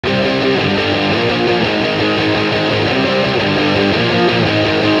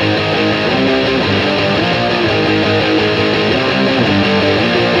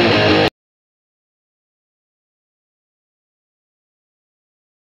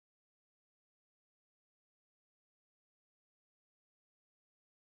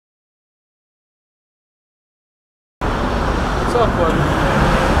What's up, buddy?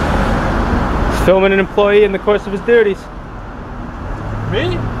 He's filming an employee in the course of his duties.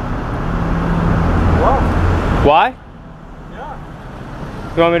 Me? Wow. Why?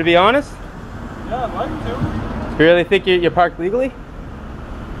 Yeah. You want me to be honest? Yeah, I'd like to. You really think you're parked legally?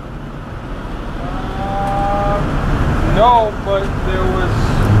 No, but there was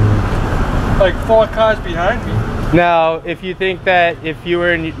like 4 cars behind me. Now, if you think that if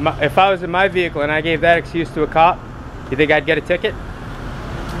I was in my vehicle and I gave that excuse to a cop, you think I'd get a ticket? What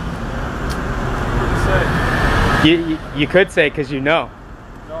do you say? You could say, because you know.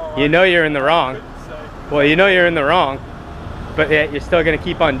 No, You know you're in the wrong. Well, you know you're in the wrong, but yet you're still going to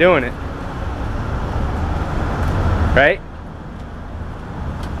keep on doing it. Right?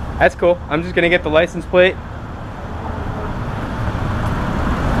 That's cool. I'm just going to get the license plate.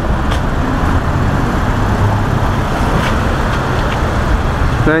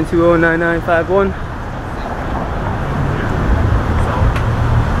 (920-9951).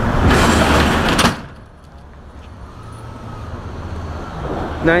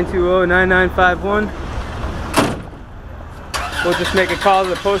 (920-9951). We'll just make a call to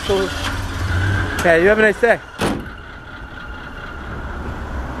the postal. Yeah, you have a nice day.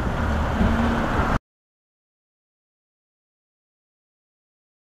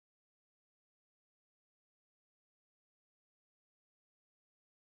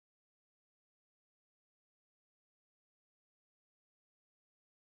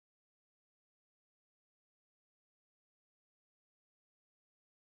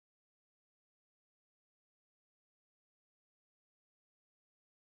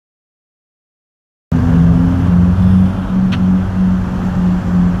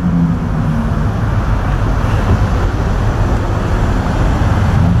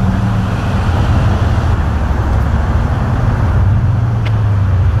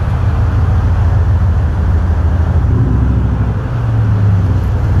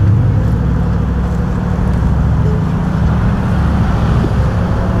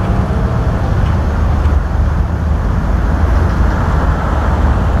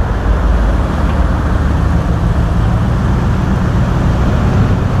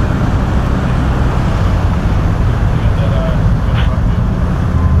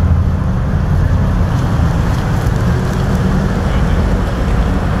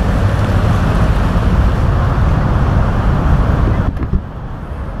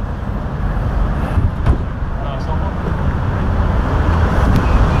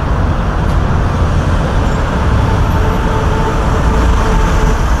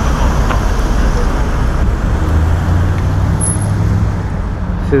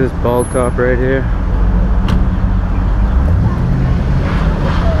 See this bald cop right here?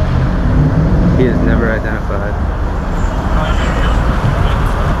 He is never identified.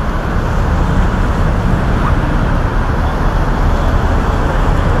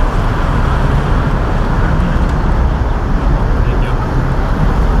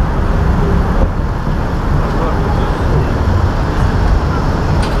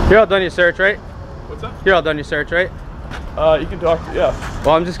 You're all done your search, right? What's up? You're all done your search, right? You can talk, yeah.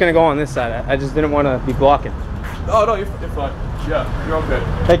 Well, I'm just gonna go on this side. I just didn't want to be blocking. Oh, no, you're fine. Yeah, you're okay.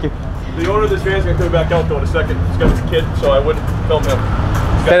 Thank you. The owner of this van's gonna come back out though in a second. He's got his kid, so I wouldn't film him.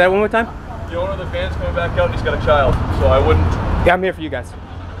 Say that one more time? The owner of the van's coming back out and he's got a child, so I wouldn't. Yeah, I'm here for you guys. You know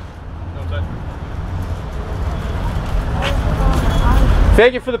what I'm saying?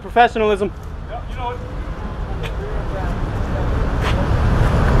 Thank you for the professionalism. Yeah, you know what?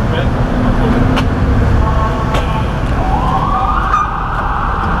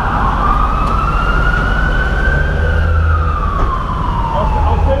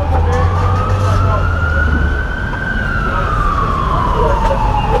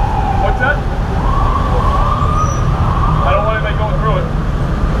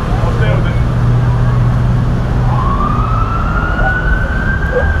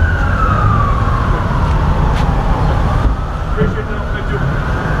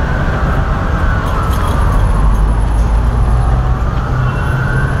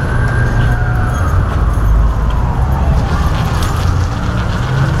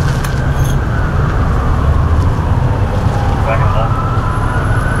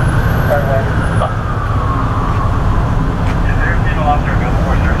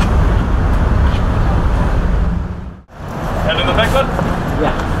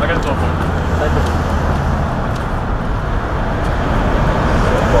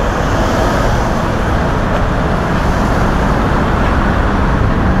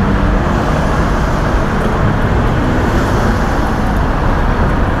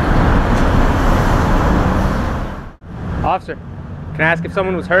 Officer, can I ask if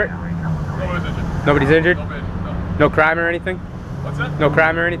someone was hurt? Nobody's injured. Nobody's injured? No. No crime or anything? What's that? No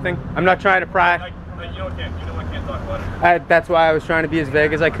crime or anything? I'm not trying to pry. You know I can't talk about it. That's why I was trying to be as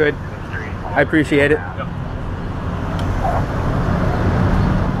vague as I could. I appreciate it. Yep.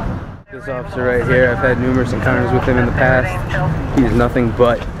 This officer right here, I've had numerous encounters with him in the past. He's nothing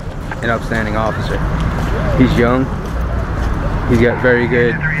but an upstanding officer. He's young. He's got very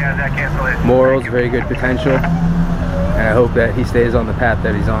good morals, very good potential, and I hope that he stays on the path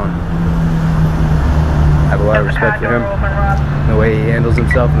that he's on. I have a lot of respect for him, the way he handles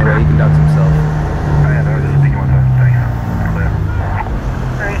himself and the way he conducts himself.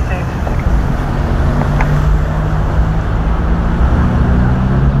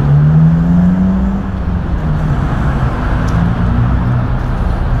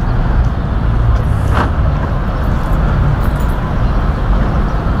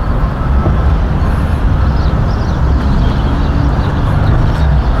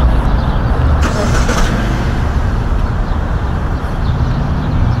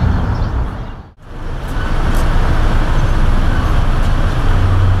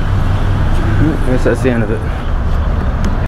 I guess that's the end of it.